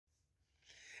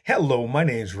Hello, my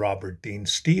name is Robert Dean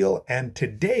Steele, and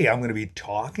today I'm going to be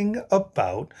talking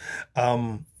about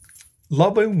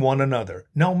loving one another.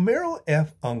 Now, Merrill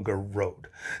F. Unger wrote,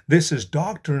 "This is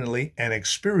doctrinally and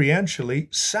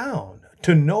experientially sound.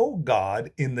 To know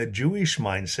God in the Jewish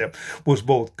mindset was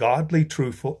both godly,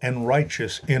 truthful, and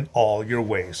righteous in all your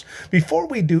ways." Before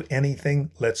we do anything,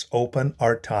 let's open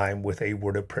our time with a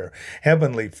word of prayer.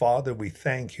 Heavenly Father, we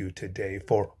thank you today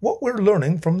for what we're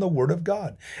learning from the Word of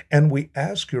God, and we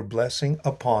ask your blessing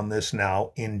upon this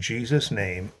now in Jesus'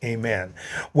 name. Amen.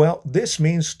 Well, this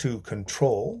means to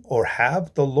control or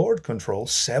have the Lord control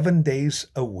 7 days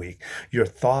a week, your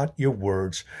thought, your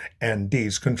words, and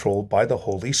deeds controlled by the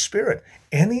Holy Spirit.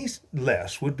 Any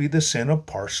less would be the sin of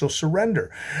partial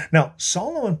surrender. Now,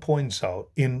 Solomon points out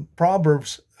in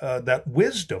Proverbs that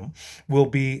wisdom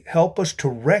will help us to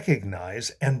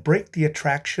recognize and break the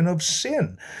attraction of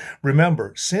sin.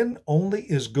 Remember, sin only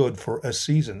is good for a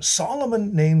season.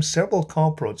 Solomon names several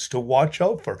culprits to watch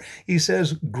out for. He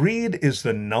says greed is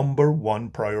the number one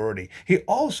priority. He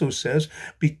also says,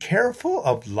 be careful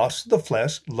of lust of the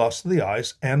flesh, lust of the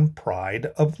eyes, and pride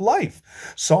of life.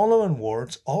 Solomon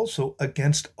warns also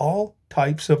against all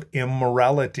types of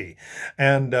immorality.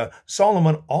 And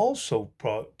Solomon also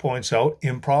points out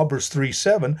in Proverbs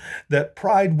 3:7 that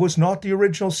pride was not the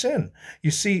original sin.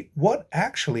 You see, what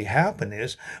actually happened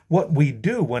is what we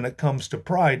do when it comes to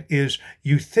pride is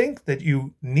you think that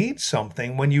you need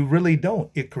something when you really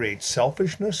don't. It creates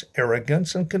selfishness,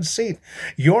 arrogance, and conceit.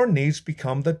 Your needs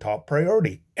become the top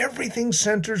priority. Everything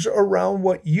centers around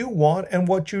what you want and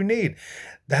what you need.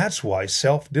 That's why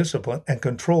self-discipline and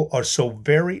control are so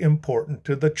very important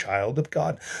to the child of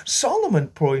God. Solomon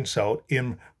points out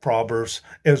in Proverbs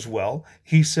as well,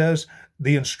 he says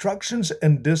the instructions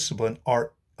and discipline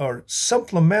are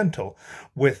supplemental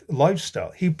with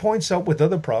lifestyle. He points out with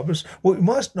other proverbs, we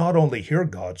must not only hear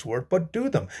God's word, but do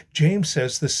them. James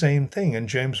says the same thing in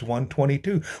James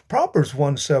 1:22. Proverbs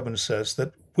 1:7 says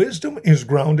that wisdom is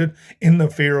grounded in the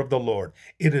fear of the Lord.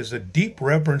 It is a deep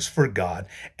reverence for God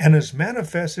and is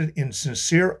manifested in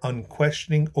sincere,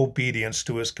 unquestioning obedience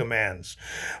to his commands.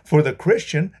 For the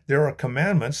Christian, there are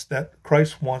commandments that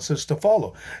Christ wants us to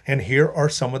follow. And here are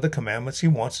some of the commandments he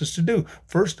wants us to do.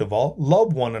 First of all,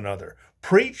 love one another.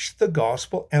 Preach the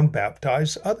gospel and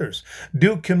baptize others.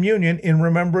 Do communion in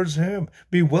remembrance of him.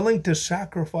 Be willing to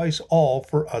sacrifice all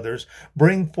for others.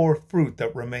 Bring forth fruit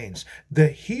that remains. The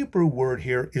Hebrew word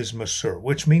here is masur,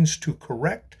 which means to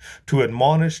correct, to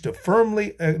admonish, to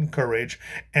firmly encourage,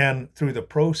 and through the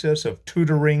process of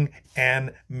tutoring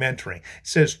and mentoring. It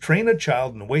says, train a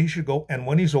child in the way he should go, and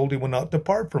when he's old, he will not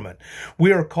depart from it.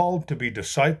 We are called to be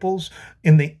disciples.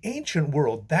 In the ancient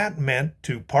world, that meant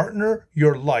to partner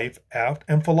your life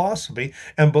and philosophy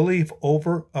and belief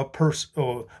over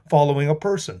following a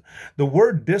person. The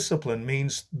word discipline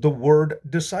means the word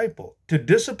disciple. To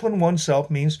discipline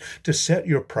oneself means to set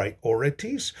your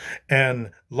priorities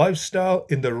and lifestyle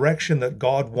in the direction that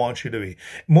God wants you to be,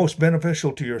 most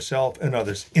beneficial to yourself and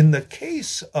others. In the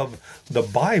case of the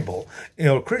Bible,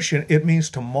 Christian, it means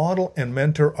to model and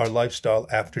mentor our lifestyle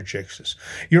after Jesus.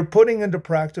 You're putting into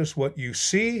practice what you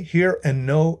see, hear, and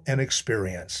know and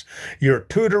experience. Your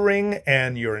tutoring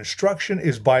and your instruction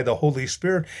is by the Holy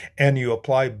Spirit, and you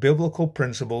apply biblical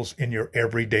principles in your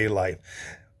everyday life.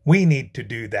 We need to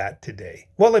do that today.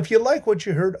 Well, if you like what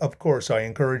you heard, of course, I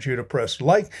encourage you to press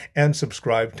like and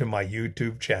subscribe to my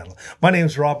YouTube channel. My name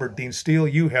is Robert Dean Steele.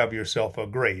 You have yourself a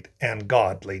great and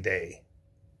godly day.